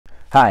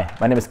Hi,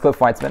 my name is Cliff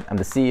Weitzman. I'm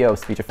the CEO of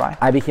Speechify.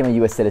 I became a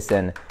US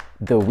citizen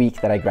the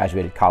week that I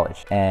graduated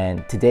college.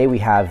 And today we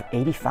have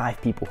 85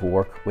 people who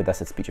work with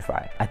us at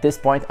Speechify. At this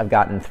point, I've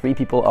gotten 3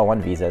 people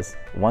L1 visas,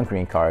 1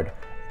 green card,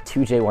 2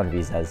 J1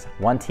 visas,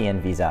 1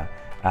 TN visa,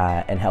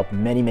 and helped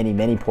many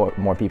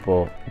more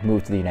people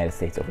move to the United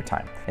States over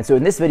time. And so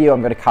in this video,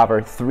 I'm going to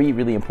cover 3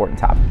 really important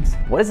topics.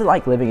 What is it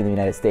like living in the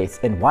United States,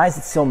 and why is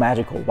it so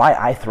magical? Why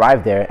I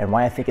thrive there, and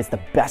why I think it's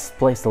the best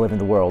place to live in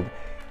the world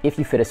if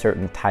you fit a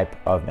certain type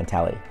of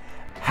mentality.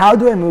 How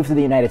do I move to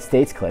the United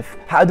States, Cliff?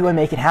 How do I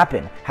make it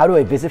happen? How do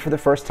I visit for the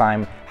first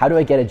time? How do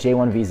I get a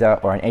J1 visa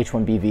or an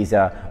H1B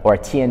visa or a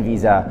TN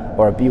visa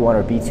or a B1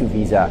 or B2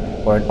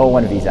 visa or an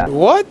O1 visa?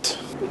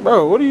 What?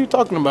 Bro, what are you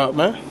talking about,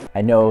 man?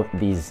 I know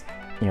these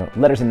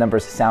letters and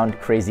numbers sound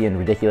crazy and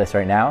ridiculous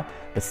right now,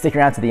 but stick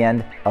around to the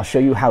end. I'll show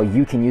you how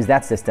you can use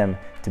that system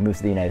to move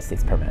to the United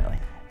States permanently.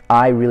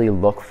 I really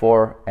look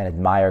for and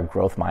admire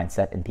growth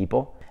mindset in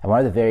people. And one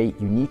of the very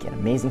unique and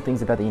amazing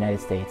things about the United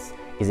States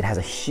is it has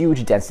a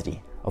huge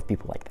density of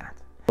people like that.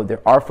 There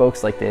are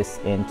folks like this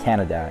in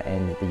Canada,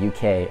 in the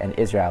UK, and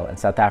Israel, and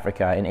South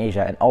Africa, in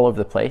Asia, and all over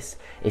the place.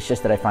 It's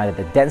just that I find that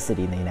the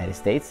density in the United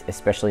States,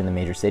 especially in the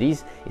major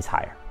cities, is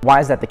higher. Why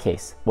is that the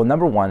case? Well,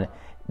 number one,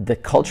 the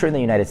culture in the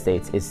United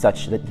States is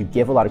such that you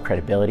give a lot of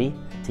credibility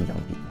to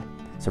young people.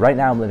 So right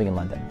now I'm living in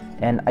London,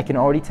 and I can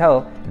already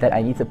tell that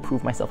I need to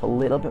prove myself a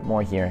little bit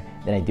more here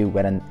than I do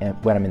when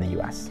I'm in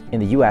the US. In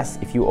the US,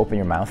 if you open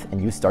your mouth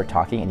and you start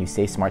talking and you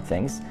say smart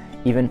things,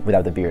 even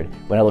without the beard,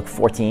 when I look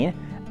 14,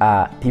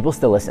 people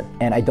still listen.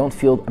 And I don't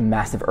feel a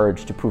massive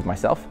urge to prove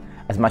myself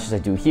as much as I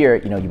do here.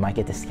 You might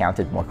get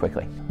discounted more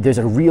quickly. There's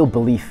a real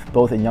belief,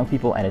 both in young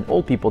people and in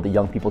old people, that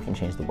young people can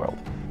change the world.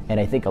 And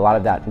I think a lot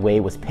of that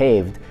way was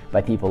paved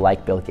by people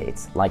like Bill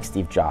Gates, like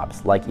Steve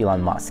Jobs, like Elon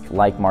Musk,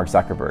 like Mark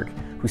Zuckerberg,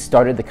 who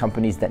started the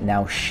companies that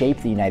now shape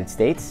the United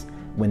States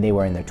when they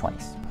were in their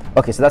 20s.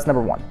 Okay, so that's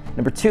number one.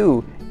 Number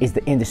two is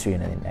the industry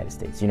in the United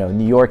States.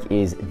 New York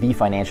is the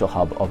financial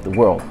hub of the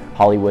world.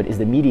 Hollywood is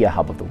the media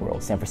hub of the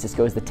world. San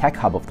Francisco is the tech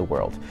hub of the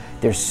world.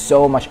 There's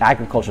so much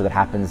agriculture that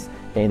happens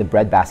in the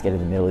breadbasket in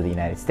the middle of the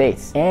United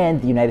States.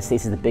 And the United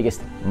States is the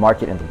biggest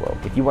market in the world.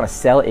 If you want to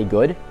sell a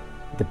good,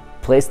 the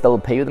place that will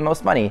pay you the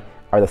most money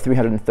are the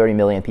 330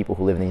 million people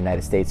who live in the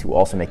United States who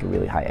also make a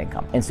really high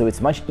income. And so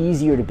it's much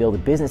easier to build a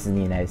business in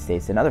the United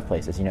States than other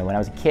places. When I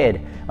was a kid,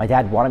 my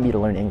dad wanted me to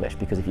learn English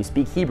because if you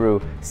speak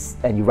Hebrew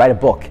and you write a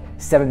book,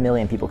 7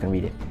 million people can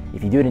read it.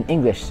 If you do it in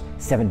English,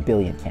 7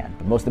 billion can.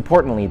 But most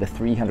importantly, the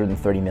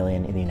 330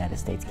 million in the United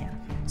States can.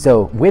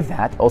 So with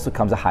that also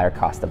comes a higher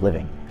cost of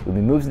living. When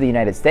we moved to the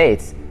United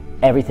States,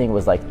 everything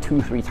was like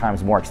 2-3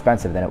 times more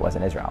expensive than it was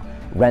in Israel.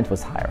 Rent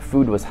was higher,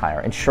 food was higher,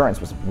 insurance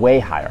was way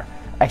higher.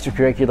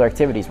 Extracurricular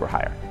activities were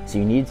higher. So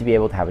you needed to be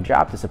able to have a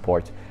job to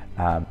support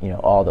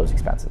all those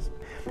expenses.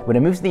 When I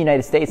moved to the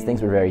United States,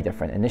 things were very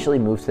different. Initially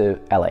moved to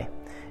LA,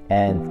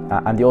 and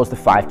I'm the oldest of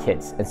 5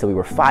 kids. And so we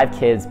were 5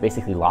 kids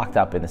basically locked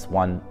up in this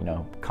one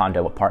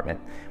condo apartment.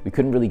 We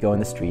couldn't really go in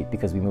the street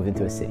because we moved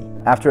into a city.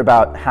 After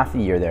about half a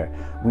year there,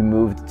 we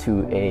moved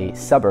to a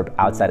suburb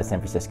outside of San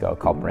Francisco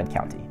called Marin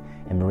County.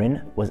 And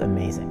Marin was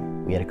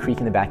amazing. We had a creek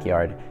in the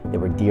backyard. There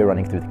were deer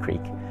running through the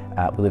creek.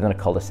 We lived in a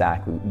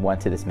cul-de-sac. We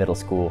went to this middle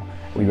school.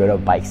 We rode our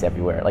bikes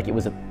everywhere. It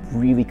was a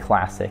really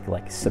classic,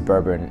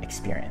 suburban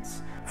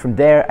experience. From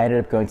there, I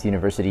ended up going to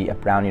university at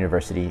Brown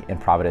University in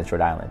Providence, Rhode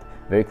Island,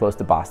 very close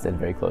to Boston,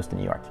 very close to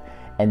New York.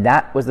 And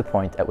that was the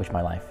point at which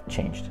my life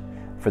changed.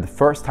 For the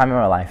first time in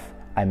my life,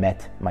 I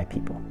met my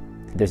people.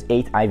 There's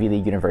 8 Ivy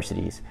League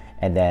universities,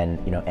 and then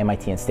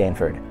MIT and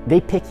Stanford. They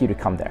pick you to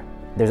come there.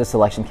 There's a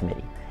selection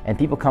committee. And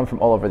people come from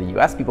all over the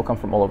US, people come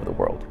from all over the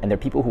world. And they're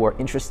people who are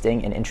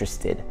interesting and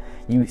interested.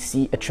 You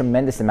see a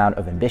tremendous amount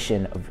of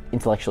ambition, of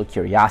intellectual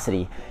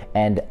curiosity.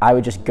 And I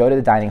would just go to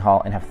the dining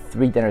hall and have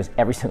 3 dinners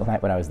every single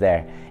night when I was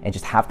there and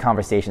just have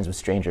conversations with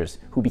strangers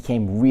who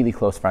became really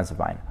close friends of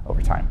mine over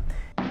time.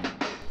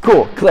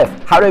 Cool, Cliff,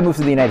 how do I move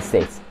to the United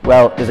States?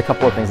 Well, there's a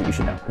couple of things that you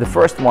should know. The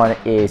first one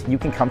is you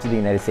can come to the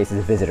United States as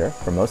a visitor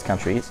for most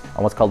countries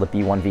on what's called a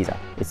B1 visa.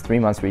 It's 3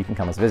 months where you can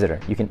come as a visitor.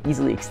 You can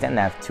easily extend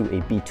that to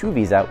a B2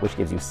 visa, which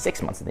gives you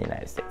 6 months in the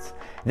United States.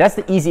 That's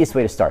the easiest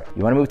way to start.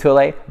 You want to move to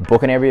LA?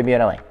 Book an Airbnb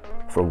in LA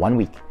for 1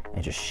 week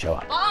and just show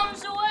up.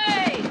 Bombs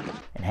away!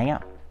 And hang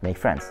out, make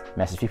friends,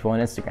 message people on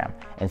Instagram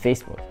and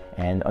Facebook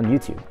and on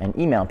YouTube and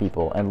email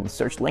people and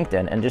search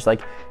LinkedIn and just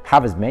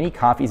have as many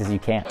coffees as you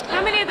can.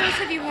 How many of those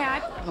have you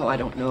had? Oh, I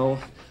don't know.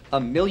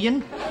 1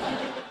 million?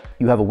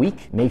 You have a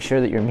week, make sure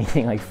that you're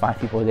meeting 5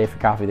 people a day for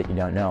coffee that you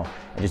don't know,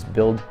 and just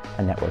build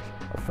a network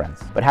of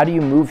friends. But how do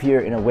you move here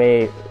in a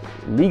way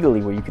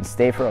legally where you can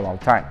stay for a long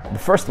time? The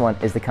first one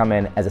is to come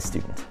in as a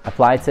student.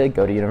 Apply to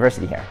go to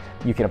university here.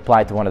 You can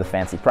apply to one of the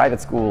fancy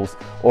private schools,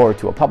 or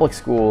to a public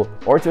school,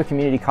 or to a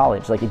community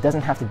college. Like, it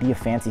doesn't have to be a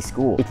fancy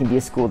school. It can be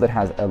a school that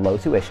has a low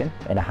tuition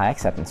and a high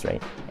acceptance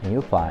rate, and you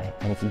apply,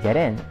 and if you get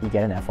in, you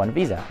get an F1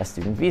 visa, a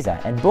student visa,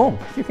 and boom,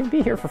 you can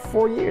be here for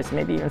 4 years,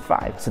 maybe even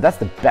 5. So that's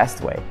the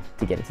best way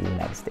to get into the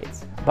United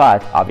States.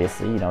 But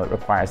obviously, you know, it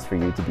requires for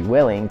you to be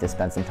willing to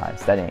spend some time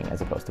studying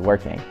as opposed to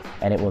working,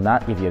 and it will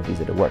not give you a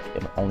visa to work.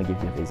 It will only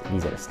give you a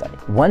visa to study.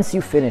 Once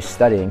you finish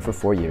studying for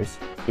 4 years,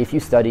 if you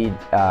studied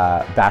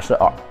Bachelor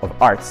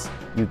of Arts,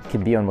 you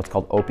can be on what's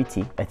called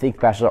OPT. I think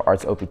Bachelor of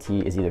Arts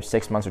OPT is either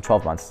 6 months or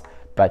 12 months,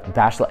 but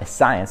Bachelor of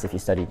Science, if you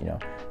studied, you know,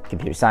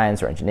 computer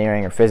science or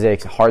engineering or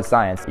physics, hard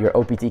science, your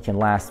OPT can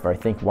last for, I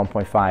think,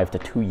 1.5 to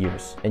 2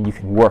 years, and you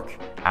can work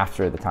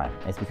after the time.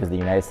 It's because the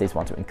United States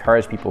wants to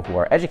encourage people who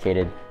are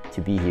educated to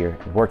be here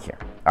and work here.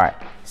 All right,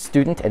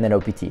 student and then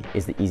OPT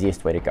is the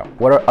easiest way to go.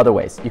 What are other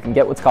ways? You can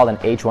get what's called an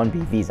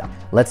H1B visa.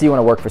 Let's say you want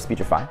to work for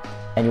Speechify,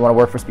 and you want to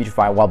work for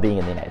Speechify while being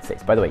in the United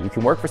States. By the way, you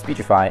can work for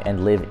Speechify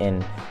and live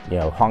in, you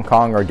know, Hong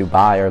Kong or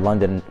Dubai or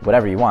London,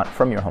 whatever you want,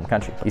 from your home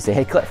country. You say,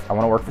 hey Cliff, I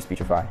want to work for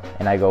Speechify,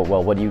 and I go,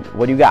 well, what do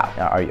you got?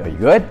 Are you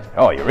good?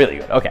 Oh, you're really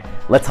good. Okay,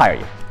 let's hire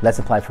you. Let's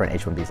apply for an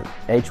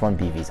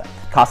H1B visa.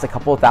 Costs a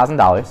couple of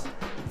 $1,000s.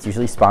 It's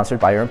usually sponsored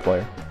by your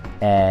employer,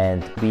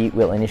 and we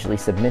will initially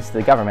submit to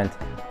the government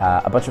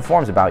a bunch of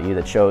forms about you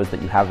that shows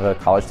that you have a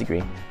college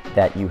degree,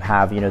 that you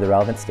have, you know, the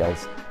relevant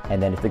skills.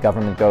 And then if the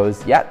government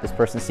goes, yeah, this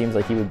person seems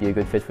like he would be a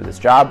good fit for this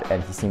job,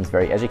 and he seems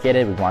very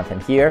educated, we want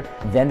him here,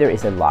 then there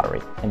is a lottery,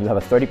 and you have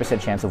a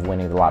 30% chance of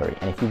winning the lottery.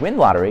 And if you win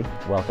the lottery,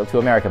 welcome to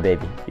America,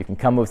 baby. You can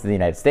come move to the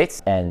United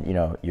States, and, you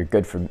know, you're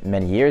good for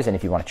many years. And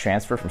if you want to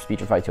transfer from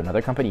Speechify to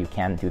another company, you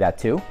can do that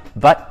too.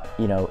 But,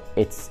 you know,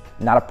 it's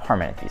not a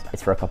permanent visa.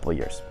 It's for a couple of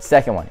years.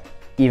 Second one,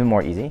 even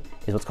more easy,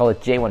 is what's called a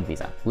J1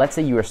 visa. Let's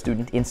say you're a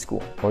student in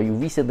school, or you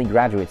recently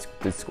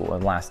graduated school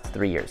in the last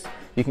 3 years.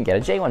 You can get a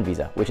J1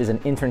 visa, which is an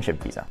internship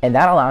visa. And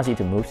that allows you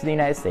to move to the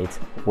United States,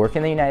 work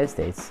in the United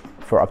States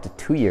for up to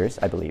 2 years,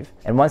 I believe.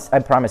 And I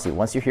promise you,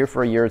 once you're here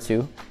for a year or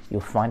two,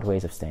 you'll find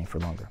ways of staying for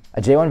longer.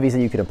 A J1 visa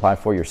you can apply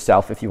for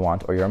yourself if you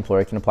want, or your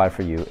employer can apply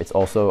for you. It's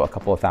also a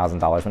couple of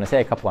 $1,000s. When I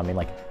say a couple, I mean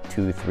like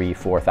 $2,000, $3,000,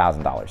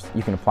 $4,000.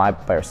 You can apply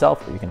by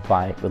yourself, or you can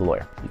apply with a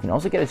lawyer. You can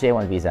also get a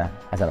J1 visa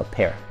as an au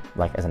pair,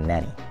 like as a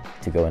nanny,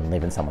 to go and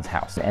live in someone's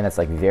house. And that's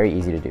like very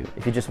easy to do.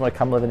 If you just want to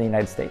come live in the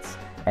United States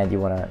and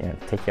you want to, you know,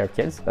 take care of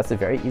kids, that's a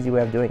very easy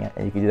way of doing it.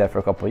 And you can do that for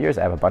a couple of years.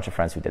 I have a bunch of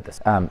friends who did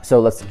this. So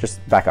let's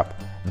just back up.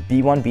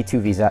 B1, B2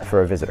 visa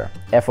for a visitor.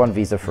 F1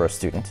 visa for a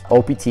student.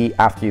 OPT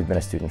after you've been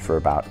a student for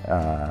about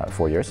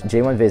 4 years.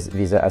 J1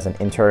 visa as an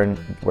intern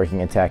working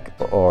in tech,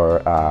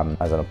 or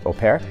as an au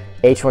pair.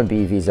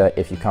 H1B visa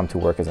if you come to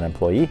work as an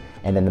employee.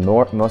 And then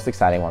the most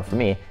exciting one for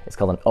me is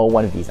called an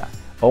O1 visa.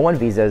 O1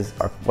 visas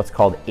are what's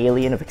called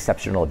alien of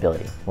exceptional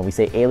ability. When we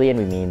say alien,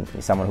 we mean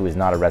someone who is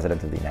not a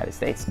resident of the United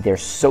States. They're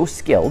so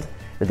skilled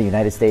that the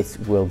United States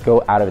will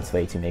go out of its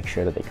way to make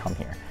sure that they come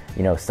here.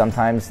 You know,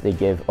 sometimes they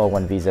give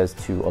O1 visas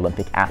to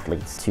Olympic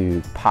athletes,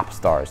 to pop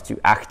stars, to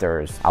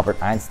actors.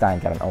 Albert Einstein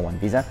got an O1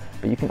 visa,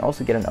 but you can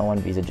also get an O1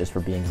 visa just for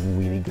being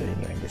really good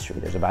in your industry.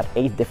 There's about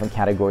 8 different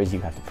categories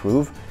you have to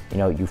prove. You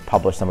know, you've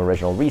published some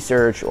original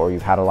research, or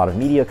you've had a lot of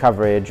media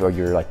coverage, or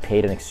you're like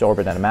paid an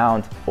exorbitant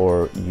amount,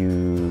 or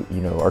you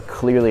know, are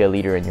clearly a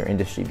leader in your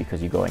industry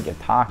because you go and get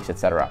talks,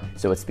 etc.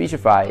 So at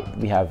Speechify,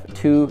 we have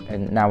 2,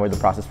 and now we're in the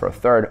process for a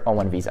 3rd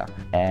O1 visa.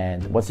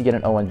 And once you get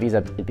an O1 visa,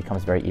 it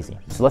becomes very easy.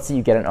 So let's say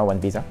you get an O1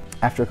 visa.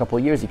 After a couple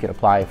of years, you could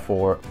apply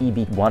for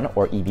EB1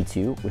 or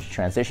EB2, which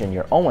transition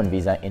your O1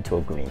 visa into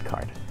a green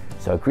card.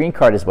 So a green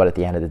card is what at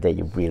the end of the day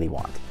you really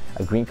want.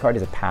 A green card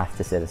is a path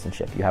to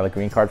citizenship. You have a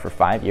green card for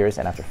 5 years,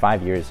 and after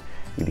 5 years,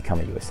 you become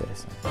a US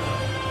citizen.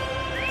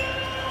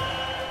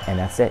 And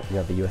that's it, you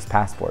have a US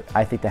passport.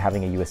 I think that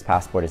having a US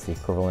passport is the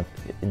equivalent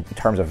in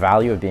terms of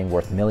value of being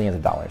worth millions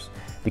of dollars,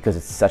 because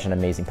it's such an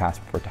amazing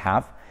passport to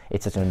have.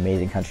 It's such an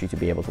amazing country to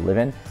be able to live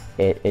in.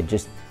 It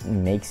just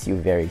makes you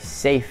very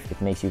safe, it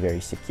makes you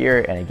very secure,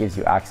 and it gives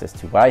you access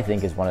to what I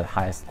think is one of the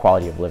highest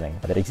quality of living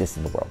that exists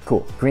in the world.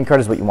 Cool. Green card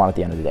is what you want at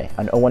the end of the day.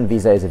 An O1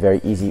 visa is a very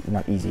easy,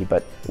 not easy,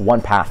 but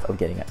one path of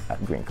getting a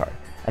green card.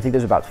 I think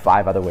there's about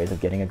 5 other ways of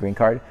getting a green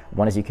card.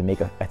 One is you can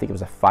make I think it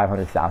was a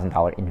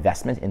 $500,000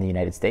 investment in the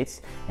United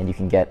States, and you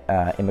can get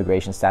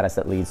immigration status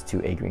that leads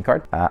to a green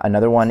card.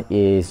 Another one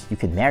is you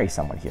can marry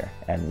someone here,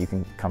 and you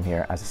can come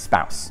here as a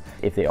spouse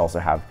if they also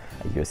have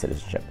a US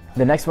citizenship.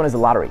 The next one is the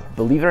lottery.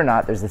 Believe it or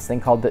not, there's this thing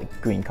called the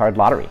green card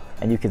lottery,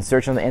 and you can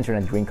search on the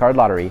internet green card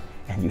lottery,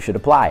 and you should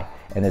apply.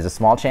 And there's a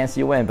small chance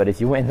you win, but if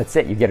you win, that's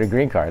it, you get a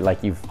green card.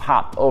 Like, you've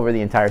hopped over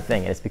the entire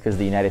thing, and it's because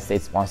the United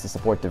States wants to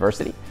support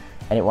diversity,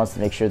 and it wants to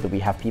make sure that we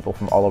have people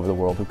from all over the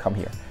world who come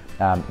here.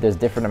 There's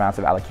different amounts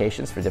of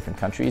allocations for different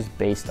countries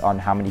based on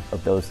how many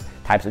of those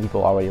types of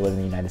people already live in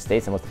the United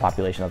States and what's the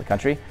population of the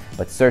country.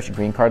 But search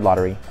green card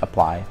lottery,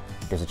 apply,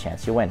 there's a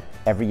chance you'll win.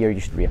 Every year you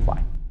should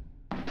reapply.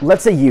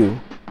 Let's say you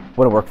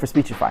want to work for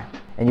Speechify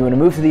and you want to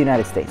move to the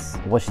United States.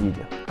 What should you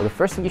do? Well, the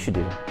first thing you should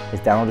do is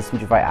download the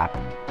Speechify app,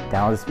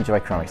 download the Speechify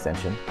Chrome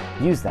extension.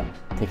 use them.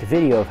 Take a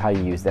video of how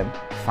you use them,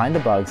 find the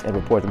bugs, and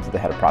report them to the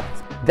head of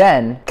product.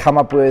 Then come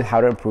up with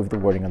how to improve the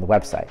wording on the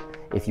website.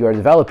 If you're a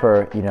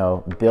developer,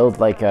 build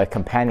like a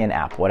companion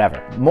app,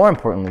 whatever. More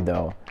importantly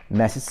though,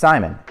 message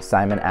Simon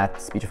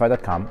at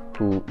Speechify.com,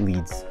 who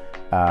leads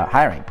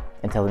hiring,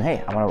 and tell him,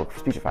 hey, I want to work for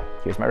Speechify.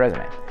 Here's my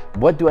resume.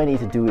 What do I need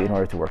to do in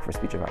order to work for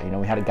Speechify?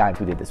 We had a guy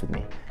who did this with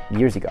me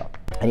years ago,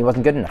 and he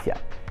wasn't good enough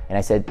yet. And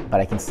I said, but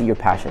I can see your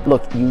passion.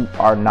 Look, you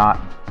are not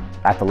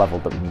at the level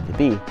that we need to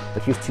be,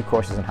 but here's 2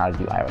 courses on how to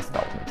do iOS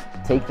development.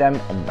 Take them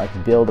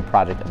and build a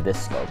project of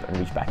this scope and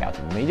reach back out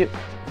to him. And he did.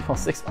 Well,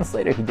 6 months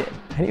later he did,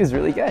 and he was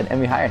really good, and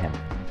we hired him.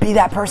 Be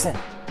that person.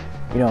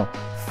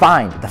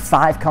 Find the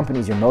 5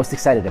 companies you're most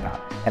excited about.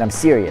 And I'm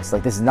serious,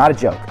 this is not a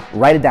joke.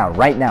 Write it down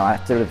right now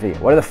after the video.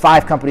 What are the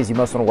 5 companies you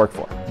most want to work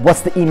for? What's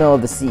the email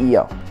of the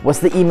CEO? What's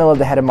the email of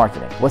the head of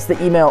marketing? What's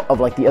the email of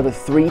the other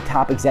 3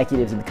 top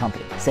executives in the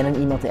company? Send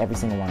an email to every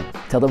single one of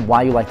them. Tell them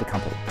why you like the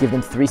company. Give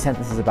them 3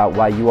 sentences about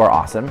why you are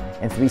awesome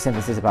and 3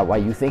 sentences about why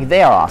you think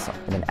they are awesome.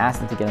 And then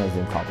ask them to get on a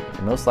Zoom call with you.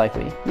 And most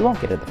likely, you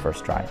won't get it the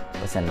first try.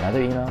 But send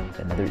another email,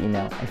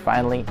 and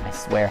finally, I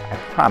swear, I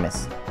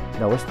promise,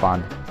 they'll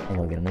respond and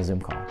you'll get on a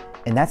Zoom call.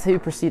 And that's how you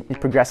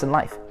progress in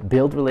life.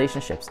 Build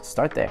relationships,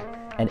 start there,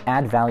 and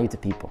add value to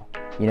people.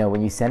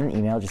 When you send an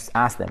email, just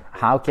ask them,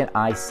 how can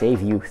I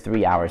save you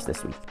 3 hours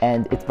this week?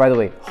 And it's, by the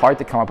way, hard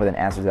to come up with an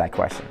answer to that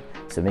question.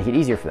 So make it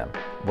easier for them.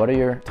 What are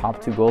your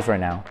top 2 goals right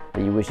now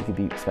that you wish you could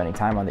be spending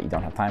time on that you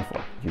don't have time for?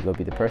 You go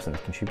be the person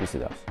that contributes to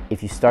those.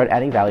 If you start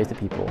adding value to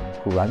people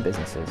who run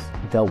businesses,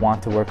 they'll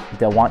want you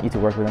to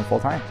work with them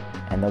full time.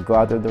 And they'll go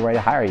out there the way to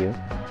hire you,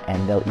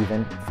 and they'll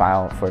even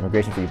file for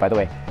immigration for you. By the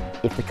way,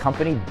 if the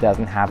company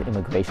doesn't have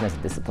immigration as a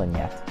discipline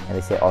yet, and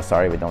they say, oh,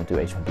 sorry, we don't do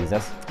H1B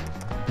visas,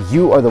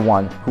 you are the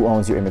one who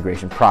owns your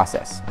immigration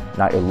process,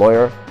 not your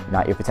lawyer,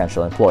 not your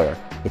potential employer.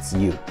 It's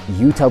you.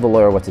 You tell the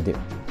lawyer what to do.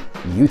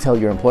 You tell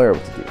your employer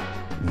what to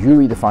do. You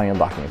read the final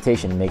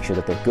documentation and make sure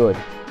that they're good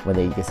when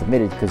they get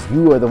submitted, because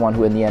you are the one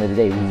who, in the end of the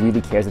day, who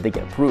really cares that they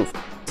get approved.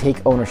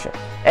 Take ownership.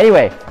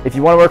 Anyway, if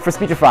you want to work for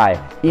Speechify,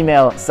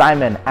 email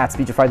Simon at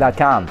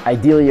Speechify.com.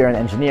 Ideally, you're an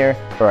engineer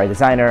or a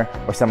designer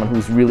or someone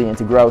who's really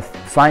into growth.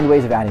 Find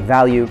ways of adding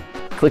value.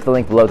 Click the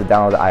link below to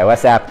download the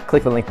iOS app.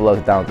 Click the link below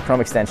to download the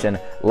Chrome extension.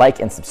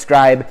 Like and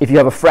subscribe. If you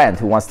have a friend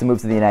who wants to move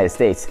to the United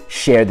States,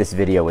 share this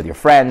video with your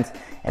friend.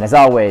 And as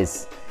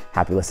always,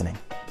 happy listening.